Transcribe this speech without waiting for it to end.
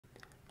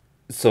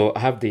So I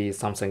have the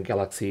Samsung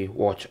Galaxy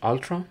Watch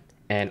Ultra,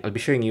 and I'll be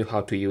showing you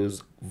how to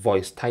use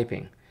voice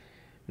typing.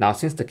 Now,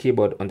 since the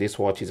keyboard on this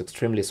watch is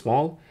extremely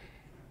small,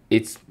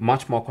 it's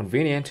much more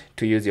convenient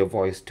to use your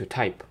voice to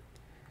type.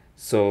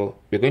 So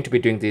we're going to be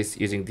doing this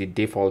using the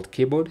default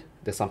keyboard,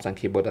 the Samsung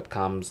keyboard that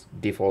comes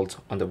default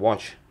on the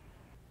watch.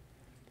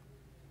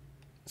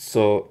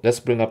 So let's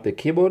bring up the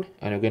keyboard,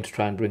 and we're going to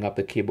try and bring up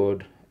the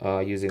keyboard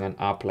using an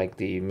app like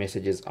the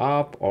Messages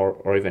app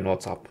or even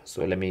WhatsApp.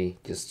 So let me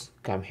just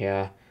come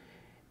here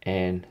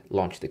and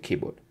launch the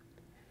keyboard.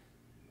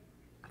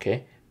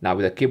 Okay, now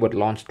with the keyboard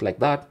launched like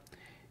that,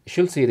 you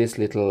should see this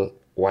little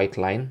white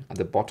line at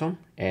the bottom,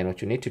 and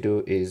what you need to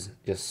do is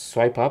just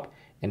swipe up,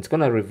 and it's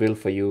going to reveal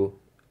for you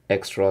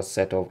extra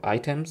set of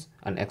items,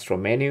 an extra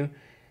menu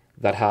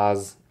that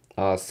has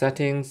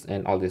settings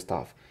and all this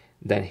stuff.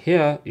 Then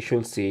here you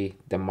should see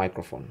the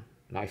microphone.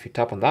 Now if you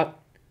tap on that,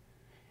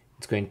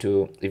 it's going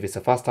to, if it's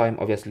the first time,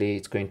 obviously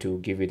it's going to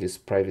give you this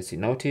privacy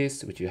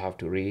notice which you have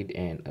to read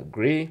and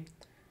agree.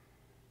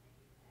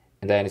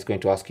 And then it's going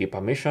to ask you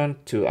permission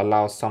to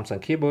allow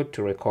Samsung keyboard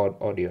to record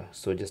audio.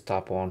 So just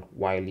tap on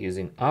while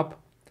using app.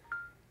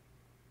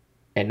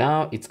 And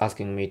now it's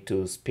asking me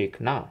to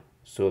speak now.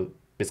 So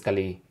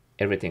basically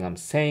everything I'm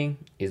saying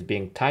is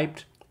being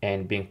typed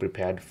and being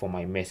prepared for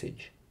my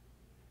message.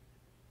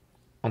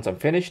 Once I'm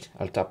finished,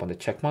 I'll tap on the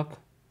check mark.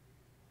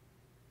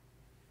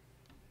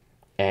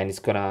 And it's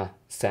gonna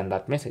send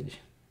that message.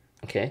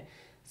 Okay,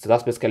 so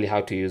that's basically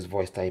how to use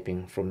voice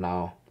typing from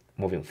now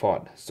moving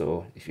forward.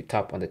 So if you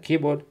tap on the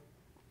keyboard,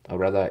 or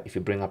rather if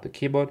you bring up the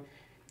keyboard,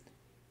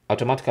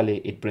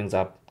 automatically it brings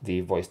up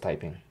the voice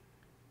typing.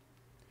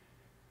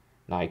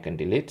 Now you can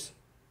delete.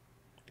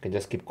 You can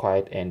just keep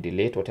quiet and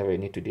delete whatever you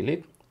need to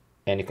delete,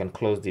 and you can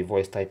close the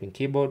voice typing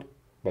keyboard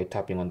by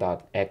tapping on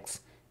that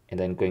X and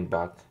then going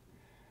back.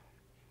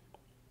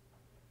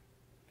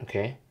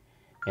 Okay,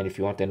 and if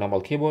you want a normal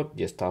keyboard,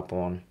 just tap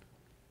on.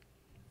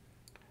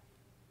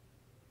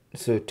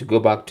 So to go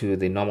back to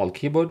the normal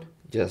keyboard,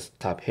 just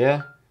tap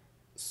here,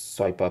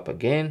 swipe up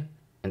again,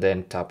 and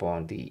then tap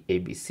on the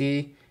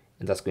ABC,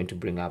 and that's going to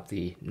bring up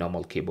the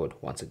normal keyboard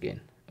once again.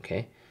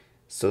 Okay,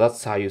 so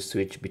that's how you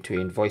switch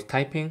between voice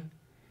typing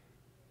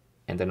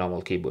and the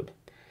normal keyboard.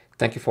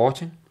 Thank you for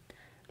watching.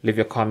 Leave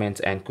your comments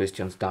and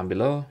questions down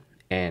below,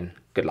 and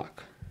good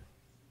luck.